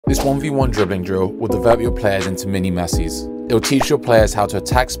This 1v1 dribbling drill will develop your players into mini Messis. It will teach your players how to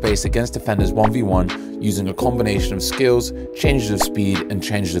attack space against defenders 1v1 using a combination of skills, changes of speed and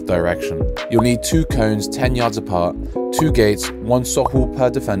changes of direction. You'll need 2 cones 10 yards apart, 2 gates, 1 sock wall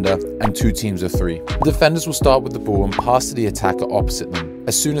per defender and 2 teams of 3. The defenders will start with the ball and pass to the attacker opposite them.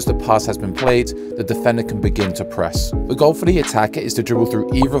 As soon as the pass has been played, the defender can begin to press. The goal for the attacker is to dribble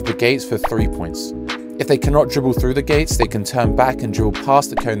through either of the gates for 3 points. If they cannot dribble through the gates, they can turn back and dribble past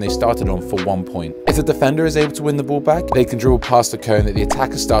the cone they started on for 1 point. If the defender is able to win the ball back, they can dribble past the cone that the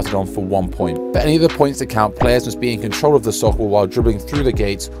attacker started on for 1 point. For any of the points to count, players must be in control of the sock while dribbling through the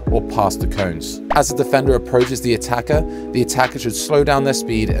gates or past the cones. As the defender approaches the attacker should slow down their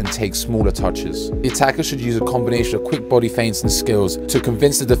speed and take smaller touches. The attacker should use a combination of quick body feints and skills to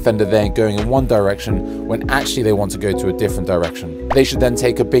convince the defender they're going in one direction when actually they want to go to a different direction. They should then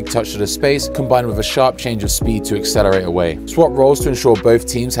take a big touch to the space combined with a sharp change of speed to accelerate away. Swap roles to ensure both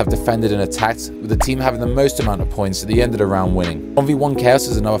teams have defended and attacked, with the team having the most amount of points at the end of the round winning. 1v1 Chaos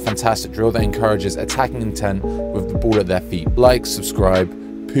is another fantastic drill that encourages attacking intent with the ball at their feet. Like, subscribe,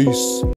 peace.